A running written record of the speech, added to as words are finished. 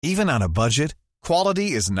Even on a budget,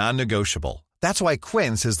 quality is non-negotiable. That's why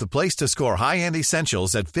Quince is the place to score high-end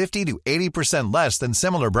essentials at 50 to 80% less than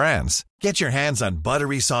similar brands. Get your hands on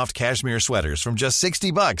buttery soft cashmere sweaters from just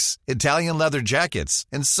 $60, Italian leather jackets,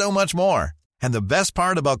 and so much more. And the best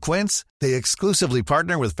part about Quince, they exclusively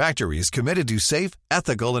partner with factories committed to safe,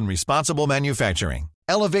 ethical, and responsible manufacturing.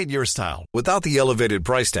 Elevate your style without the elevated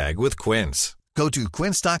price tag with Quince. Go to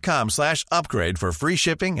quince.com/upgrade for free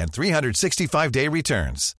shipping and 365-day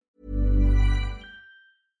returns.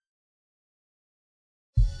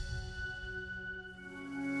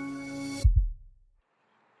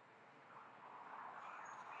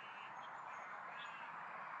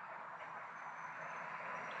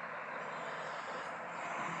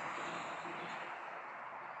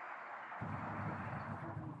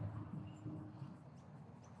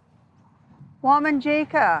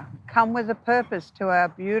 Wamanjika, come with a purpose to our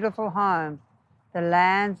beautiful home, the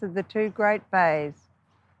lands of the two great bays.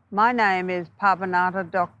 My name is Pavanata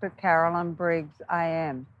Dr. Carolyn Briggs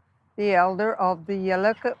AM, the elder of the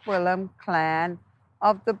Yalukit Willam clan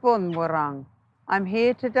of the Bunwurrung. I'm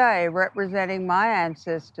here today representing my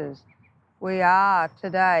ancestors. We are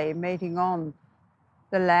today meeting on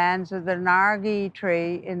the lands of the Narragee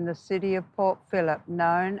tree in the city of Port Phillip,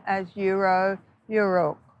 known as Euro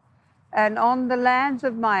Uruk. And on the lands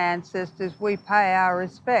of my ancestors, we pay our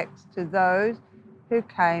respects to those who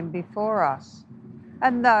came before us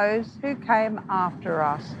and those who came after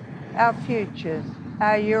us, our futures,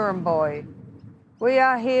 our Yurrumboi. We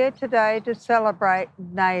are here today to celebrate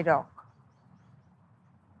NAIDOC.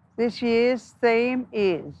 This year's theme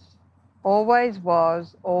is Always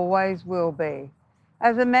Was, Always Will Be.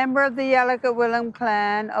 As a member of the Yalukit Willam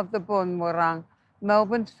clan of the Bunwurrung,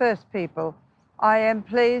 Melbourne's first people, I am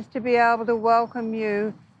pleased to be able to welcome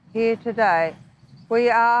you here today. We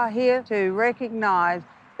are here to recognise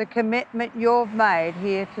the commitment you've made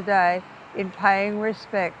here today in paying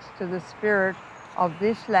respects to the spirit of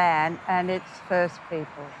this land and its first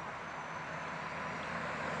people.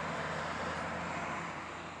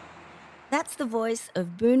 That's the voice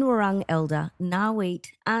of Boonwurrung elder,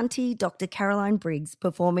 Ngawit, Auntie Dr. Caroline Briggs,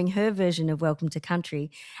 performing her version of Welcome to Country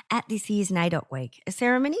at this year's NAIDOC Week, a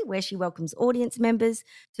ceremony where she welcomes audience members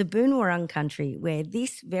to Boonwurrung country, where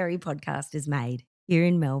this very podcast is made, here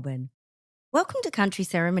in Melbourne. Welcome to Country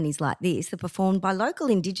ceremonies like this are performed by local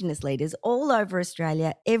Indigenous leaders all over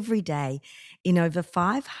Australia every day in over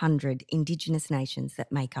 500 Indigenous nations that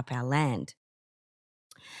make up our land.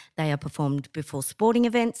 They are performed before sporting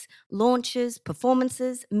events, launches,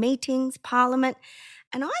 performances, meetings, parliament,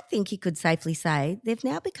 and I think you could safely say they've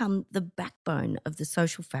now become the backbone of the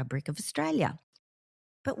social fabric of Australia.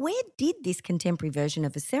 But where did this contemporary version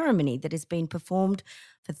of a ceremony that has been performed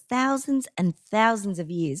for thousands and thousands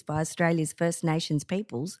of years by Australia's First Nations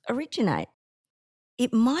peoples originate?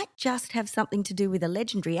 It might just have something to do with a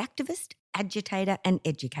legendary activist, agitator and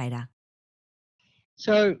educator.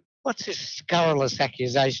 So what's this scurrilous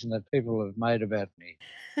accusation that people have made about me?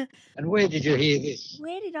 And where did you hear this?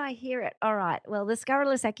 Where did I hear it? All right. Well, the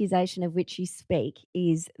scurrilous accusation of which you speak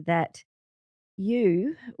is that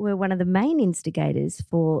you were one of the main instigators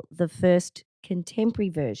for the first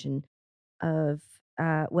contemporary version of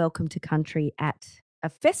Welcome to Country at a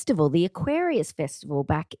festival, the Aquarius Festival,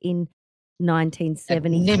 back in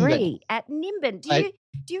 1973 at Nimbin. Do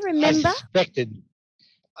you remember?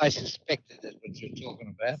 I suspected that's what you're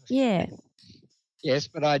talking about. Yeah. Yes,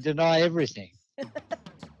 but I deny everything.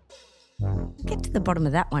 We'll get to the bottom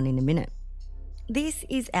of that one in a minute. This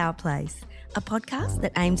is Our Place, a podcast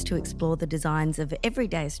that aims to explore the designs of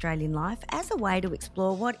everyday Australian life as a way to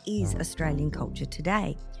explore what is Australian culture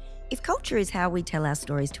today. If culture is how we tell our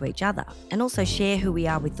stories to each other and also share who we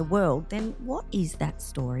are with the world, then what is that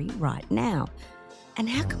story right now? And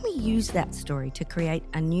how can we use that story to create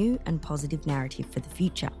a new and positive narrative for the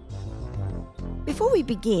future? Before we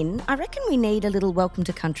begin, I reckon we need a little Welcome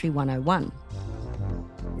to Country 101.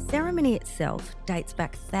 The ceremony itself dates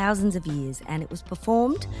back thousands of years, and it was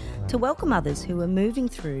performed to welcome others who were moving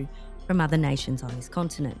through from other nations on this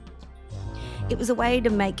continent. It was a way to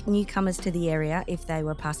make newcomers to the area, if they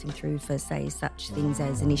were passing through for, say, such things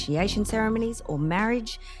as initiation ceremonies or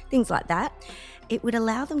marriage, things like that, it would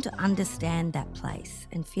allow them to understand that place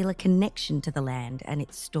and feel a connection to the land and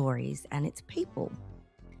its stories and its people.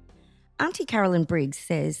 Auntie Caroline Briggs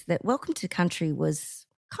says that Welcome to Country was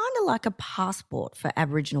kind of like a passport for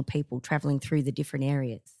Aboriginal people travelling through the different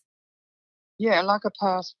areas. Yeah, like a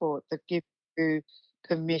passport that gives you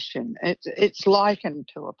permission. It's likened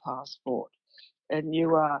to a passport, and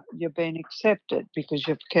you're being accepted because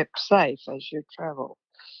you've kept safe as you travel.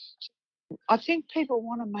 I think people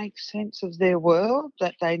want to make sense of their world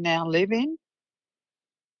that they now live in,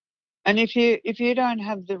 And if you don't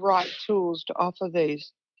have the right tools to offer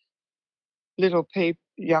these little people,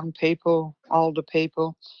 young people, older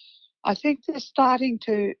people, I think they're starting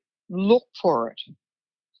to look for it.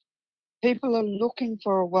 People are looking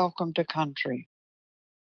for a welcome to country.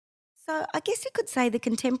 So I guess you could say the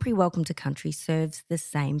contemporary welcome to country serves the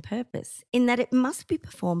same purpose in that it must be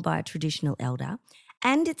performed by a traditional elder,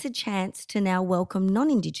 and it's a chance to now welcome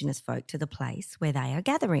non-Indigenous folk to the place where they are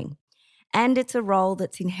gathering. And it's a role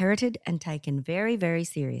that's inherited and taken very, very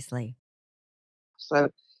seriously. So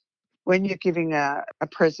when you're giving a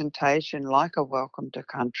presentation like a welcome to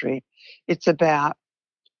country, it's about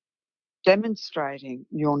demonstrating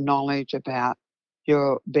your knowledge about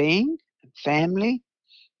your being, family,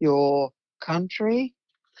 your country,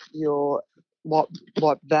 your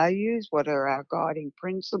what values, what are our guiding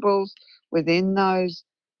principles within those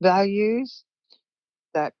values,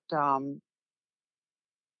 that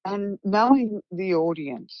and knowing the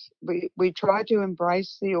audience. We try to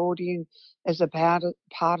embrace the audience as a part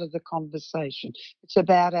of the conversation. It's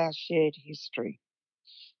about our shared history,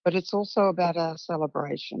 but it's also about our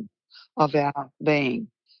celebration of our being,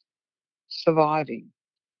 surviving.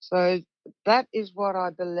 So that is what I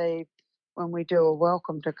believe when we do a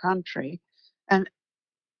welcome to country, and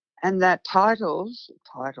that titles,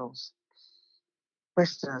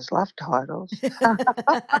 Westerners love titles.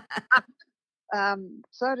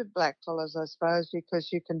 So do blackfellas, I suppose,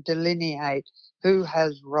 because you can delineate who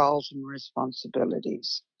has roles and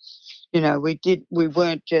responsibilities. You know, we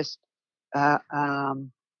weren't just, what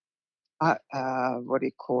do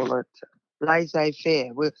you call it,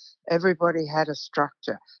 laissez-faire. Everybody had a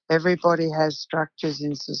structure. Everybody has structures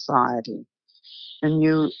in society. And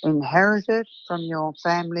you inherit it from your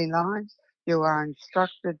family lines. You are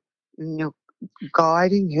instructed in your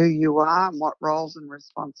guiding who you are and what roles and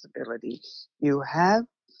responsibilities you have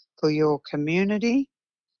for your community,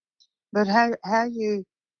 but how you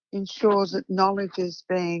ensure that knowledge is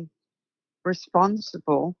being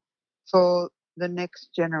responsible for the next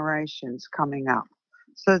generations coming up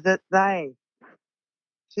so that they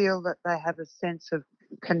feel that they have a sense of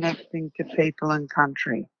connecting to people and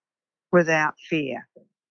country without fear.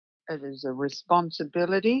 It is a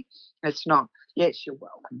responsibility. It's not, yes, you're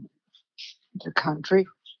welcome to country.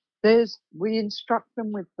 We instruct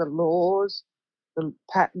them with the laws, the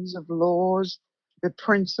patterns of laws, the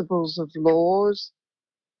principles of laws,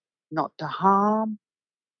 not to harm,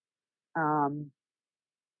 the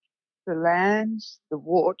lands, the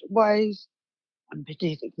waterways, and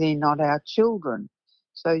particularly not our children.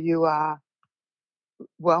 So you are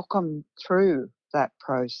welcome through that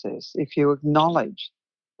process if you acknowledge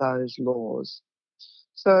those laws.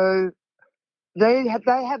 So they have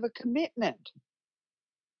a commitment,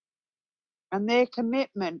 and their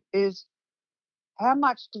commitment is, how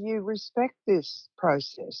much do you respect this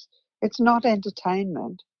process? It's not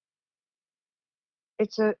entertainment.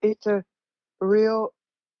 It's a real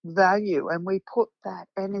value, and we put that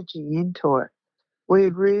energy into it. We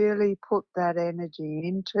really put that energy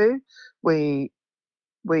into. We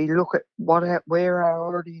look at where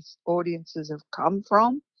our audiences have come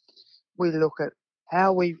from. We look at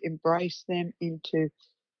how we embrace them into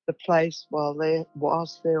the place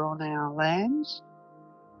whilst they're on our lands,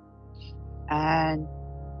 and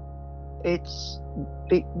it's,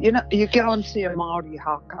 you know, you go and see a Māori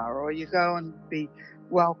haka, or you go and be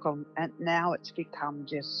welcome, and now it's become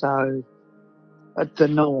just so the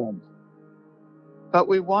norm. But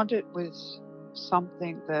we want it with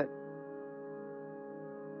something that,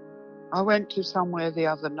 I went to somewhere the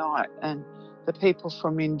other night and the people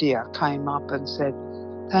from India came up and said,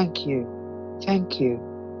 thank you.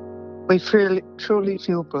 We truly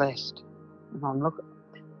feel blessed.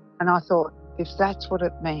 And I thought, if that's what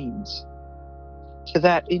it means to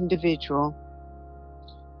that individual,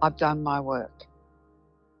 I've done my work.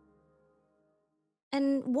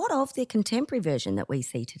 And what of the contemporary version that we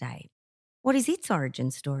see today? What is its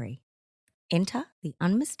origin story? Enter the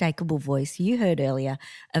unmistakable voice you heard earlier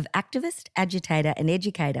of activist, agitator and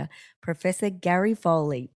educator Professor Gary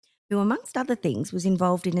Foley, who amongst other things was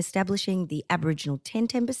involved in establishing the Aboriginal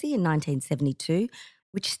Tent Embassy in 1972,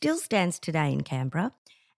 which still stands today in Canberra,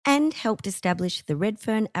 and helped establish the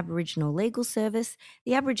Redfern Aboriginal Legal Service,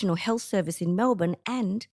 the Aboriginal Health Service in Melbourne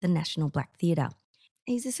and the National Black Theatre.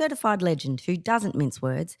 He's a certified legend who doesn't mince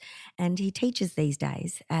words, and he teaches these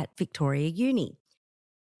days at Victoria Uni.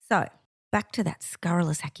 So, back to that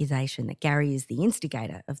scurrilous accusation that Gary is the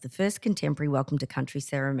instigator of the first contemporary Welcome to Country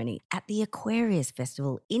ceremony at the Aquarius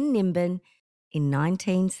Festival in Nimbin in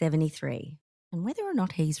 1973, and whether or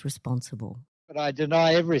not he's responsible. But I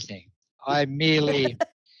deny everything. I merely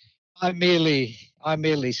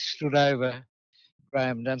stood over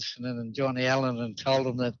Graham Dunstan and Johnny Allen and told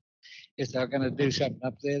them that if they were going to do something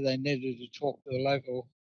up there, they needed to talk to the local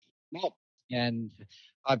mob. And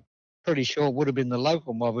I'm pretty sure it would have been the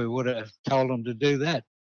local mob who would have told them to do that.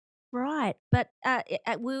 Right. But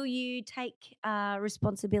will you take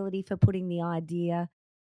responsibility for putting the idea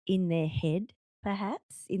in their head,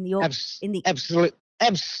 perhaps?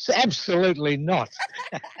 Absolutely not.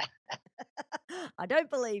 I don't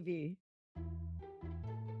believe you.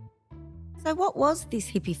 So what was this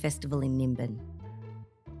hippie festival in Nimbin?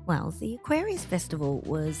 Well, the Aquarius Festival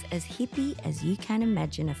was as hippie as you can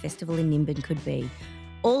imagine a festival in Nimbin could be.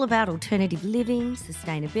 All about alternative living,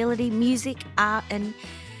 sustainability, music, art, and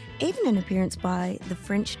even an appearance by the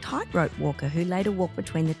French tightrope walker who later walked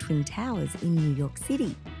between the Twin Towers in New York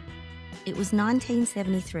City. It was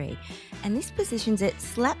 1973, and this positions it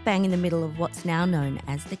slap bang in the middle of what's now known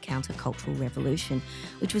as the countercultural revolution,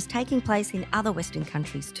 which was taking place in other Western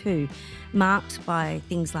countries too, marked by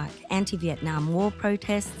things like anti-Vietnam War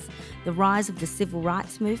protests, the rise of the civil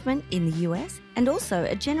rights movement in the US, and also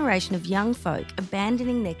a generation of young folk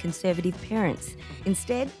abandoning their conservative parents,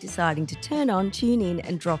 instead deciding to turn on, tune in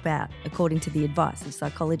and drop out, according to the advice of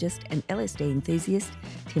psychologist and LSD enthusiast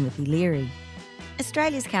Timothy Leary.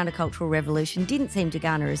 Australia's countercultural revolution didn't seem to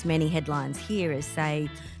garner as many headlines here as, say,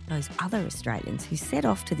 those other Australians who set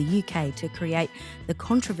off to the UK to create the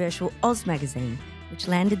controversial Oz magazine, which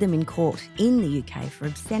landed them in court in the UK for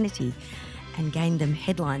obscenity and gained them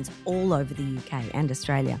headlines all over the UK and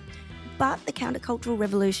Australia. But the countercultural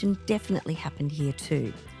revolution definitely happened here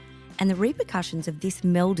too. And the repercussions of this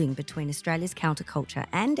melding between Australia's counterculture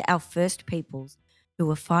and our First Peoples who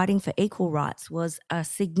were fighting for equal rights was a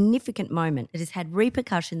significant moment that has had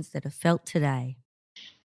repercussions that are felt today.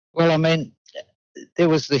 Well, I mean, there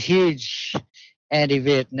was the huge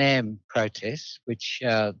anti-Vietnam protests, which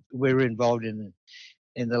we were involved in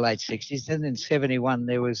the late 60s. Then in 71,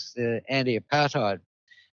 there was the anti-apartheid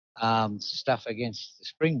stuff against the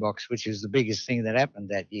Springboks, which was the biggest thing that happened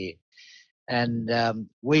that year. And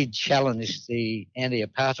we challenged the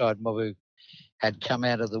anti-apartheid mob who had come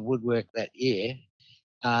out of the woodwork that year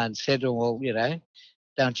and said to them, well,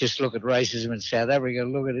 don't just look at racism in South Africa,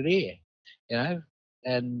 look at it here,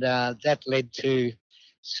 And that led to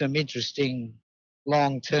some interesting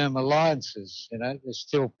long-term alliances. There's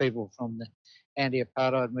still people from the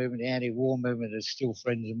anti-apartheid movement, the anti-war movement are still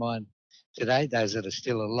friends of mine today, those that are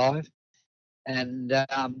still alive. And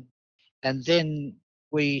then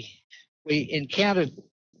we encountered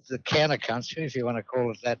the counterculture, if you want to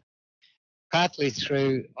call it that, partly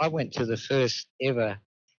through, I went to the first ever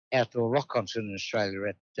outdoor rock concert in Australia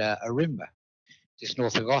at Arimba, just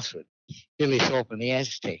north of Gosford. Billy Thorpe and the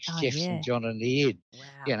Aztecs, Jeff St. John and the Id,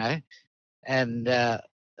 And I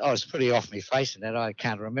was pretty off my face in that. I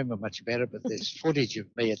can't remember much about it, but there's footage of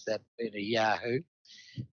me at that being a Yahoo.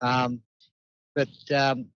 But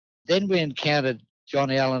then we encountered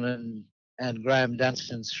Johnny Allen and Graham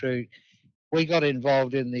Dunstan through, we got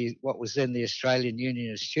involved in what was then the Australian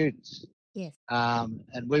Union of Students. Yes.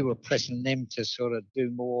 And we were pressing them to sort of do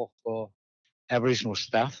more for Aboriginal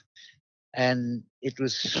stuff. And it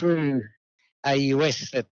was through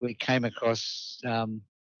AUS that we came across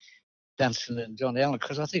Dunstan and John Allen,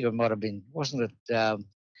 because I think it might have been, wasn't it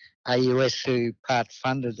AUS who part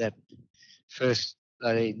funded that first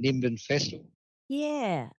Nimbin Festival?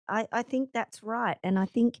 Yeah, I think that's right. And I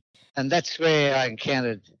think... And that's where I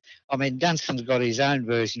encountered, Dunstan's got his own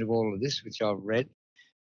version of all of this, which I've read.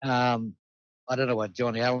 I don't know what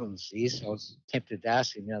Johnny Allen's is. I was tempted to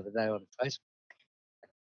ask him the other day on Facebook.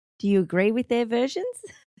 Do you agree with their versions?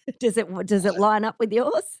 Does it line up with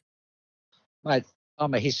yours? Mate,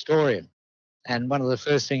 I'm a historian, and one of the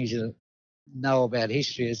first things you know about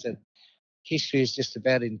history is that history is just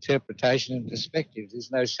about interpretation and perspective.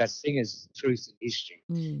 There's no such thing as truth in history.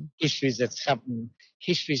 History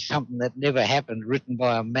is something that never happened, written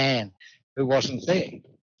by a man who wasn't there.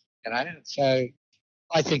 So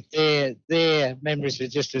I think their memories are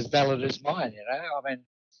just as valid as mine,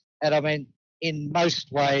 in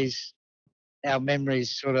most ways, our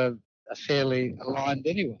memories sort of are fairly aligned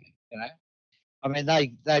anyway,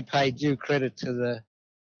 They pay due credit to the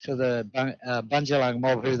Bundjalung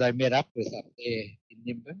mob who they met up with up there in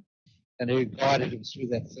Nimbin and who guided them through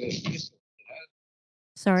that first festival,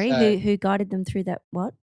 Sorry, who guided them through that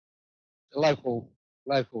what? The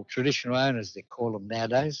local traditional owners, they call them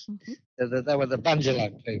nowadays. Mm-hmm. They were the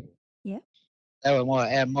Bundjalung people. Yeah. They were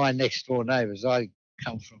my next door neighbours. I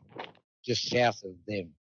come from just south of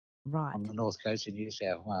them. Right. On the north coast of New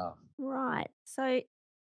South Wales. Right. So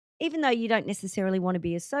even though you don't necessarily want to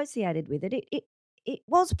be associated with it, it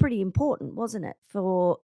was pretty important, wasn't it,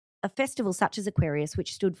 for a festival such as Aquarius,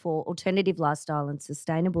 which stood for Alternative Lifestyle and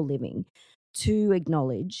Sustainable Living, to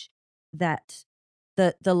acknowledge that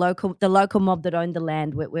the local mob that owned the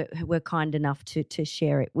land were kind enough to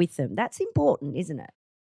share it with them. That's important, isn't it?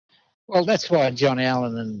 Well, that's why John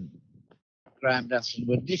Allen and Graham Dunstan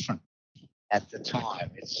were different at the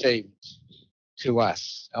time, it seemed to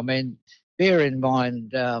us. I mean, bear in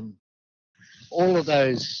mind all of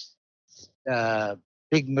those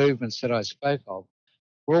big movements that I spoke of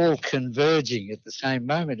were all converging at the same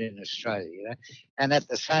moment in Australia, you know? And at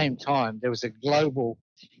the same time, there was a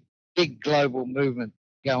big global movement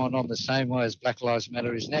going on the same way as Black Lives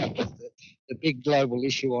Matter is now. But the big global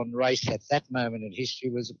issue on race at that moment in history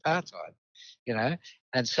was apartheid, you know?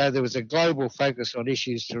 And so there was a global focus on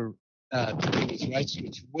issues to do with race,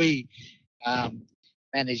 which we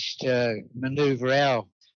managed to manoeuvre our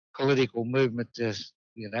political movement to,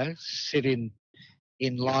 you know, sit in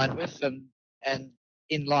line with. And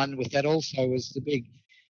in line with that also was the big,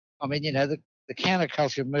 I mean, you know, the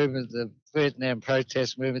counterculture movement, the Vietnam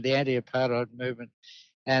protest movement, the anti-apartheid movement,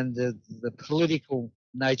 and the political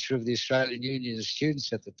nature of the Australian Union of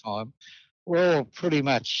Students at the time were all pretty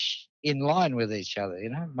much in line with each other, you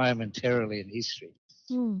know, momentarily in history.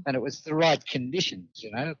 And it was the right conditions,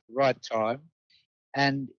 you know, at the right time.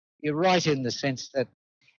 And you're right in the sense that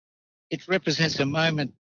it represents a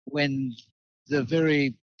moment when the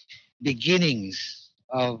very beginnings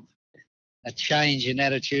of a change in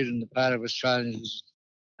attitude on the part of Australians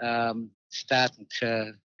starting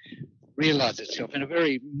to realise itself in a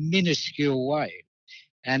very minuscule way,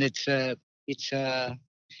 and it's a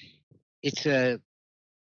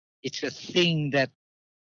thing that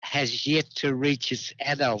has yet to reach its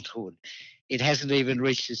adulthood. It hasn't even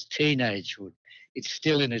reached its teenagehood. It's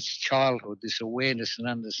still in its childhood, this awareness and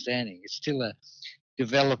understanding. It's still a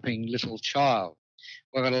developing little child.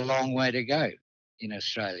 We've got a long way to go in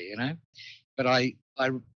Australia, you know. But I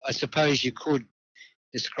suppose you could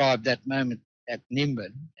describe that moment at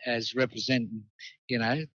Nimbin as representing, you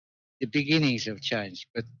know, the beginnings of change.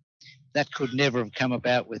 But that could never have come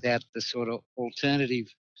about without the sort of alternative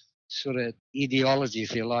sort of ideology,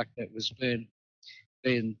 if you like, that was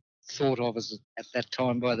being thought of as at that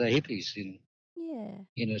time by the hippies in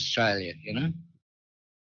Australia, you know.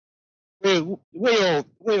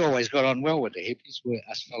 We always got on well with the hippies,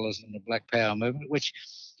 us fellas in the Black Power movement, which,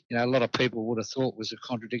 you know, a lot of people would have thought was a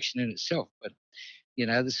contradiction in itself. But, you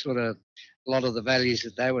know, the sort of a lot of the values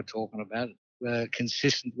that they were talking about were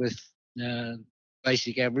consistent with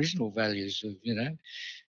basic Aboriginal values of, you know,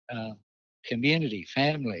 community,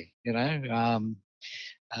 family, you know,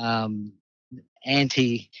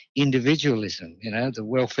 anti-individualism, you know, the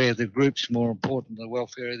welfare of the group's more important than the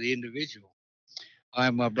welfare of the individual. I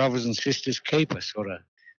am my brothers and sisters' keeper sort of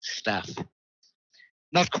stuff.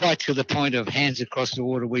 Not quite to the point of hands across the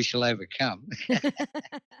water we shall overcome.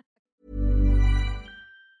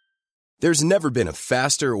 There's never been a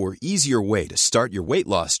faster or easier way to start your weight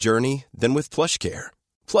loss journey than with PlushCare.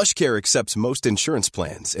 PlushCare accepts most insurance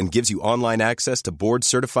plans and gives you online access to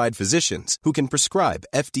board-certified physicians who can prescribe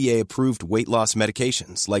FDA-approved weight loss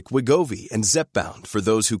medications like Wegovy and Zepbound for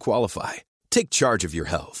those who qualify. Take charge of your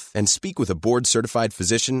health and speak with a board-certified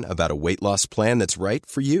physician about a weight loss plan that's right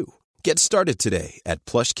for you. Get started today at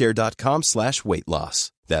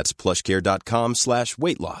plushcare.com/weightloss. That's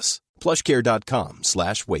plushcare.com/weightloss.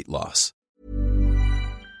 plushcare.com/weightloss.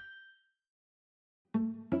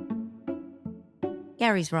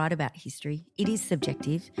 Gary's right about history. It is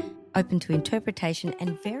subjective, open to interpretation,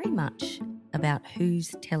 and very much about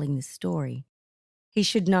who's telling the story. He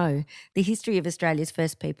should know the history of Australia's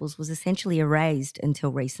First Peoples was essentially erased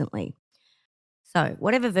until recently. So,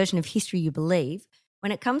 whatever version of history you believe,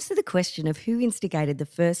 when it comes to the question of who instigated the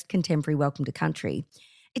first contemporary welcome to country,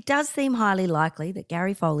 it does seem highly likely that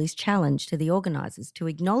Gary Foley's challenge to the organisers to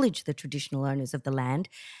acknowledge the traditional owners of the land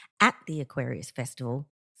at the Aquarius Festival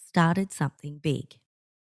started something big.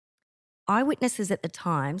 Eyewitnesses at the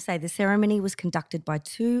time say the ceremony was conducted by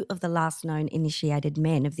two of the last known initiated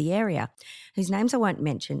men of the area, whose names I won't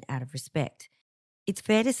mention out of respect. It's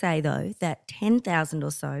fair to say, though, that 10,000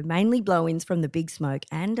 or so, mainly blow-ins from the Big Smoke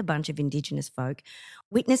and a bunch of Indigenous folk,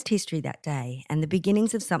 witnessed history that day and the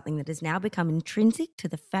beginnings of something that has now become intrinsic to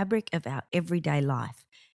the fabric of our everyday life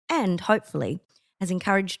and, hopefully, has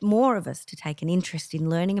encouraged more of us to take an interest in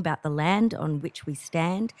learning about the land on which we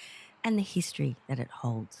stand and the history that it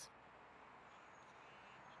holds.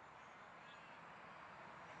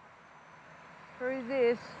 Through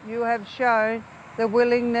this, you have shown the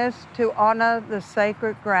willingness to honour the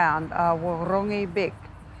sacred ground, our Wurrungi Bik.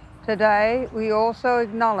 Today, we also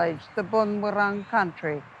acknowledge the Bunwurrung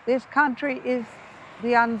country. This country is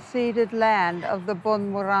the unceded land of the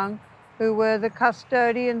Bunwurrung, who were the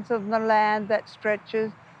custodians of the land that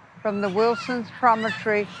stretches from the Wilson's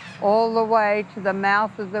Promontory all the way to the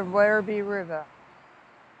mouth of the Werribee River.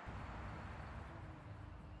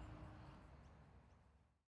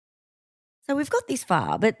 So we've got this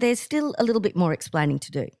far, but there's still a little bit more explaining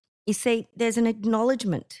to do. You see, there's an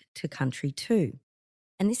acknowledgement to country too,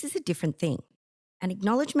 and this is a different thing. An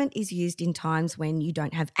acknowledgement is used in times when you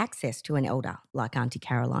don't have access to an elder, like Auntie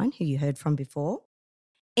Caroline, who you heard from before.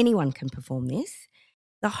 Anyone can perform this.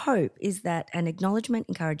 The hope is that an acknowledgement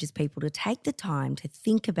encourages people to take the time to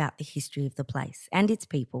think about the history of the place and its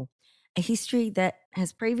people, a history that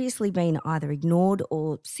has previously been either ignored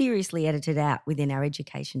or seriously edited out within our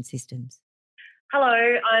education systems.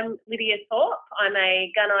 Hello, I'm Lydia Thorpe. I'm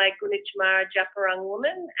a Gunai Gunditjmara Djapurrung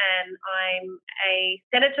woman and I'm a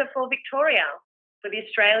Senator for Victoria for the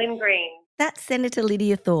Australian Greens. That's Senator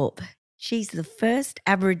Lydia Thorpe. She's the first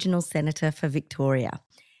Aboriginal Senator for Victoria.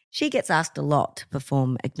 She gets asked a lot to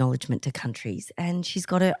perform acknowledgement to countries, and she's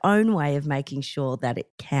got her own way of making sure that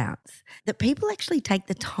it counts, that people actually take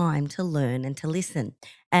the time to learn and to listen.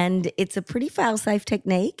 And it's a pretty fail-safe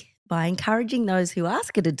technique by encouraging those who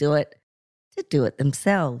ask her to do it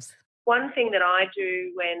themselves. One thing that I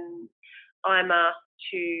do when I'm asked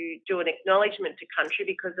to do an acknowledgement to country,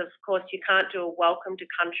 because of course you can't do a welcome to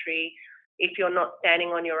country if you're not standing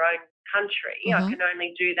on your own country. I can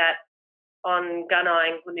only do that on Gunai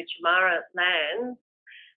and Gunditjmara lands.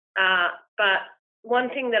 But one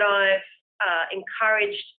thing that I've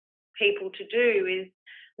encouraged people to do is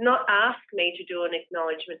not ask me to do an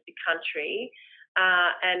acknowledgement to country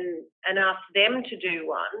and ask them to do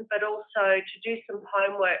one, but also to do some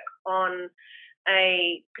homework on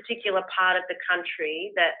a particular part of the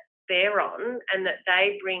country that they're on and that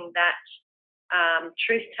they bring that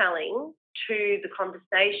truth-telling to the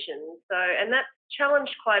conversation. So, and that's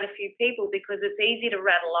challenged quite a few people because it's easy to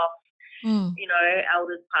rattle off,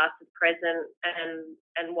 elders past and present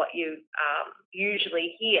and what you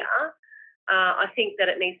usually hear. I think that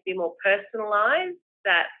it needs to be more personalised,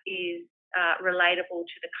 that is relatable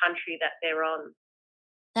to the country that they're on.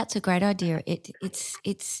 That's a great idea.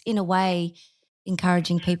 It's in a way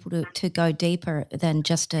encouraging people to go deeper than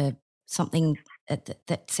just something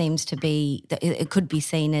that seems to be, that it could be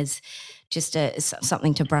seen as just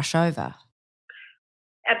something to brush over.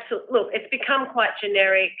 Absolutely. Look, it's become quite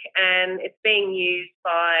generic and it's being used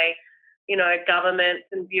by, governments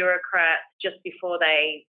and bureaucrats just before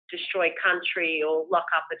they destroy country or lock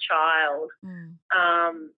up a child.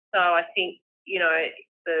 So I think,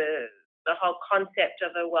 the whole concept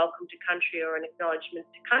of a welcome to country or an acknowledgement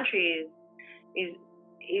to country is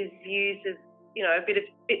used as, a bit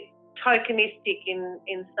tokenistic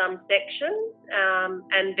in some sections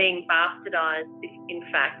and being bastardised, in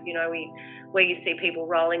fact, where you see people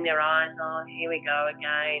rolling their eyes, oh, here we go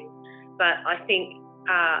again. But I think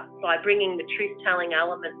by bringing the truth-telling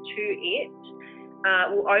element to it,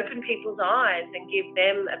 will open people's eyes and give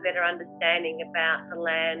them a better understanding about the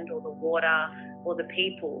land or the water or the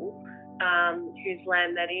people whose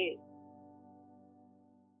land that is.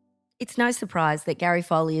 It's no surprise that Gary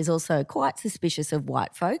Foley is also quite suspicious of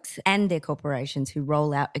white folks and their corporations who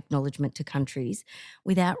roll out acknowledgement to countries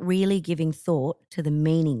without really giving thought to the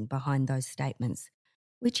meaning behind those statements,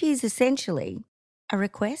 which is essentially a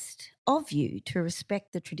request of you to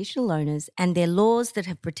respect the traditional owners and their laws that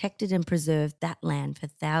have protected and preserved that land for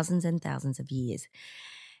thousands and thousands of years.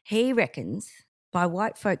 He reckons by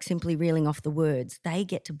white folk simply reeling off the words, they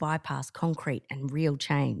get to bypass concrete and real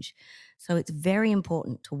change. So it's very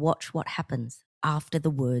important to watch what happens after the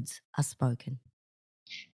words are spoken.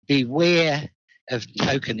 Beware of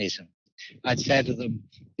tokenism. I'd say to them,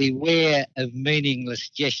 beware of meaningless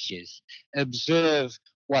gestures. Observe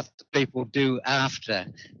what the people do after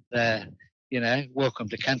the, welcome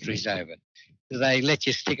to country's over. Do they let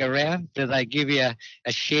you stick around? Do they give you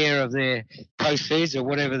a share of their proceeds or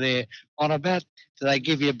whatever they're on about? Do they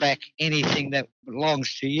give you back anything that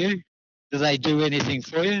belongs to you? Do they do anything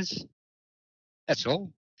for you? That's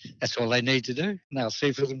all. That's all they need to do. And they'll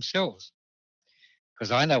see for themselves.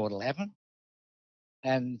 Because I know what will happen.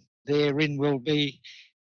 And therein will be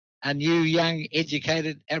a new, young,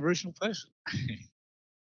 educated Aboriginal person.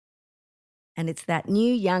 And it's that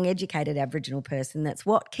new, young, educated Aboriginal person that's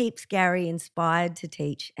what keeps Gary inspired to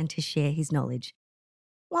teach and to share his knowledge.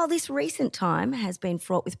 While this recent time has been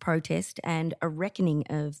fraught with protest and a reckoning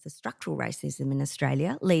of the structural racism in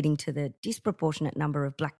Australia, leading to the disproportionate number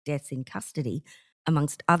of black deaths in custody,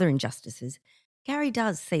 amongst other injustices, Gary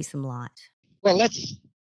does see some light. Well,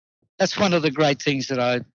 that's one of the great things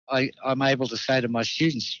that I'm able to say to my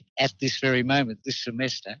students at this very moment, this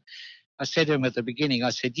semester. I said to him at the beginning,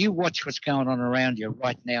 I said, you watch what's going on around you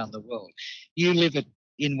right now in the world. You live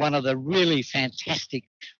in one of the really fantastic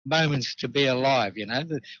moments to be alive, you know.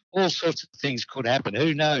 All sorts of things could happen.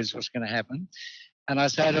 Who knows what's going to happen? And I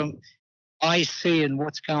said to him, I see in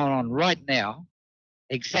what's going on right now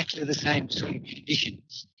exactly the same sort of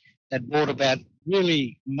conditions that brought about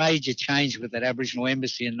really major change with that Aboriginal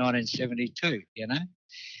embassy in 1972, you know.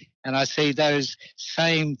 And I see those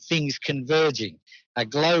same things converging, a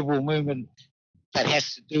global movement that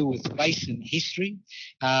has to do with race and history,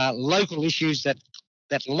 local issues that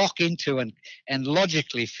lock into and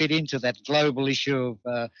logically fit into that global issue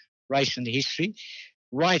of race and history.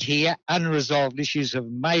 Right here, unresolved issues of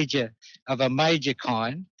a major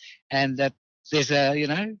kind, and that there's a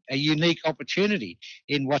unique opportunity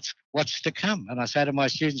in what's to come. And I say to my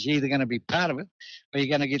students, you're either going to be part of it or you're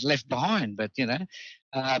going to get left behind. But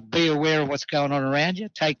be aware of what's going on around you,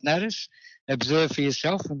 take notice, observe for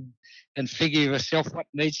yourself, and figure yourself what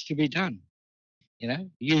needs to be done. You know,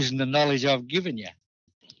 using the knowledge I've given you.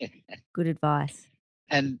 Good advice.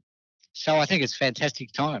 And so I think it's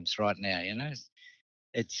fantastic times right now. You know,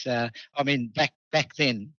 it's back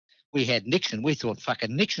then. We had Nixon. We thought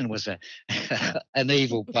fucking Nixon was an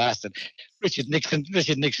evil bastard. Richard Nixon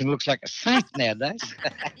looks like a saint nowadays.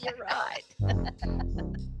 You're right.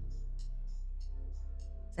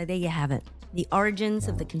 So there you have it. The origins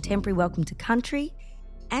of the contemporary welcome to country,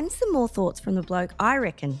 and some more thoughts from the bloke I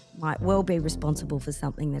reckon might well be responsible for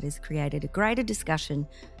something that has created a greater discussion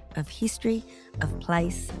of history, of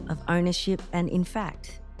place, of ownership, and in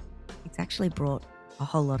fact, it's actually brought a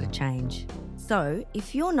whole lot of change. So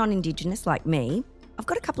if you're non-Indigenous like me, I've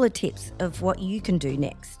got a couple of tips of what you can do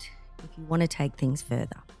next if you want to take things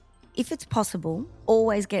further. If it's possible,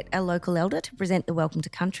 always get a local elder to present the welcome to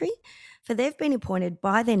country, for they've been appointed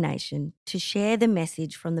by their nation to share the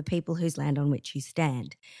message from the people whose land on which you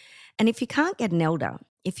stand. And if you can't get an elder,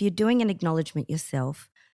 if you're doing an acknowledgement yourself,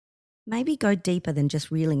 maybe go deeper than just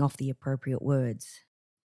reeling off the appropriate words.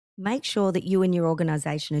 Make sure that you and your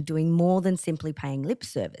organisation are doing more than simply paying lip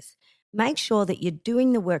service. Make sure that you're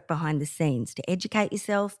doing the work behind the scenes to educate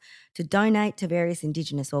yourself, to donate to various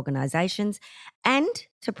Indigenous organisations, and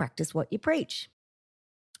to practice what you preach.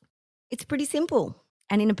 It's pretty simple.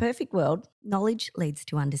 And in a perfect world, knowledge leads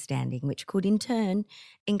to understanding, which could in turn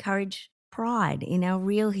encourage pride in our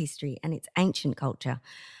real history and its ancient culture,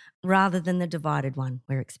 rather than the divided one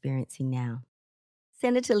we're experiencing now.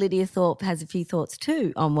 Senator Lydia Thorpe has a few thoughts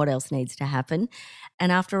too on what else needs to happen.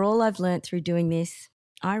 And after all I've learnt through doing this,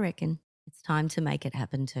 I reckon it's time to make it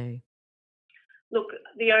happen too. Look,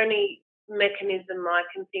 the only mechanism I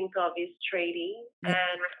can think of is treaty, and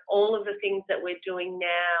all of the things that we're doing now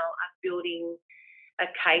are building a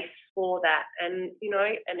case for that. And, you know,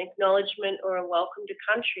 an acknowledgement or a welcome to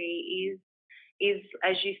country is,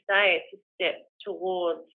 as you say, it's a step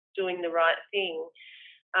towards doing the right thing.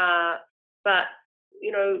 But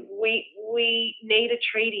you know, we need a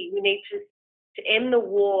treaty. We need to end the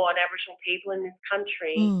war on Aboriginal people in this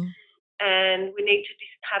country, and we need to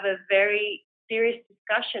just have a very serious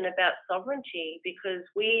discussion about sovereignty, because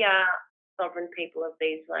we are sovereign people of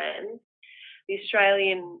these lands. The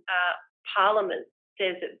Australian Parliament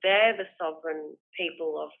says that they're the sovereign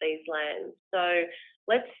people of these lands. So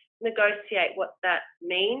let's negotiate what that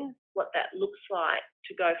means, what that looks like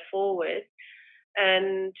to go forward.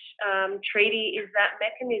 And treaty is that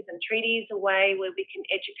mechanism. Treaty is a way where we can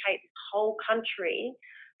educate this whole country,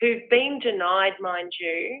 who've been denied, mind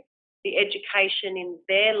you, the education in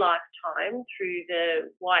their lifetime through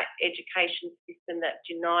the white education system that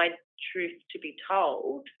denied truth to be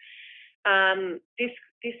told.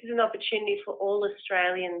 This is an opportunity for all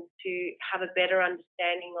Australians to have a better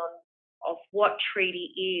understanding of what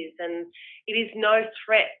treaty is, and it is no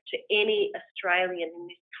threat to any Australian in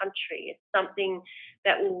this country. It's something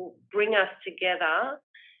that will bring us together,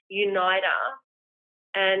 unite us,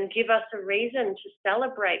 and give us a reason to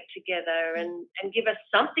celebrate together and give us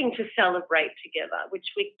something to celebrate together, which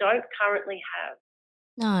we don't currently have.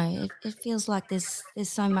 No, it feels like there's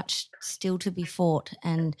so much still to be fought,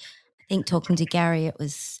 and I think talking to Gary, it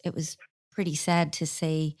was pretty sad to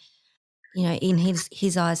see, you know, in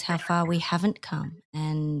his eyes, how far we haven't come.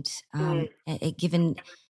 And given,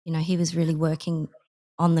 you know, he was really working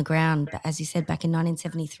on the ground, but as you said, back in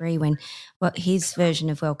 1973, when his version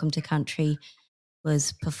of Welcome to Country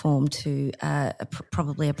was performed to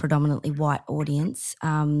probably a predominantly white audience.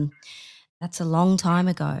 That's a long time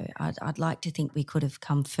ago. I'd like to think we could have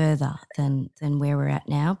come further than where we're at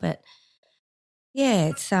now, but yeah,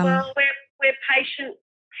 it's well, we're patient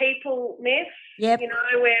people, Miss. Yep. You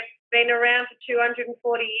know, we've been around for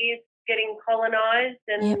 240 years, getting colonised,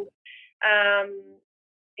 and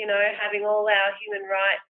having all our human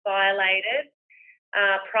rights violated.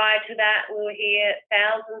 Prior to that, we were here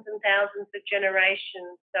thousands and thousands of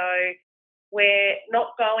generations. So we're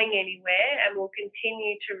not going anywhere, and we'll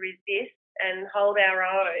continue to resist and hold our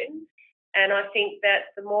own. And I think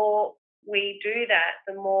that the more we do that,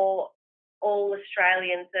 the more all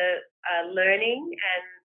Australians are learning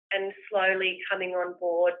and slowly coming on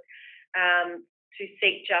board to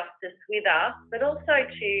seek justice with us, but also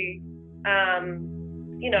to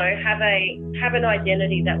have an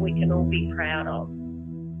identity that we can all be proud of.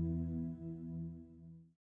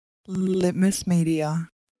 Litmus Media.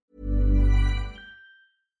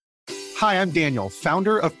 Hi, I'm Daniel,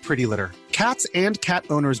 founder of Pretty Litter. Cats and cat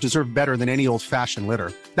owners deserve better than any old-fashioned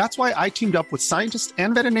litter. That's why I teamed up with scientists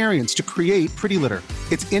and veterinarians to create Pretty Litter.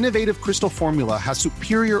 Its innovative crystal formula has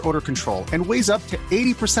superior odor control and weighs up to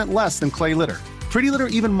 80% less than clay litter. Pretty Litter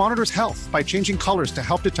even monitors health by changing colors to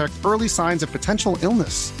help detect early signs of potential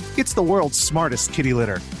illness. It's the world's smartest kitty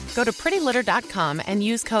litter. Go to prettylitter.com and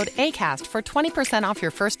use code ACAST for 20% off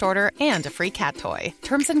your first order and a free cat toy.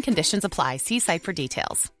 Terms and conditions apply. See site for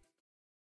details.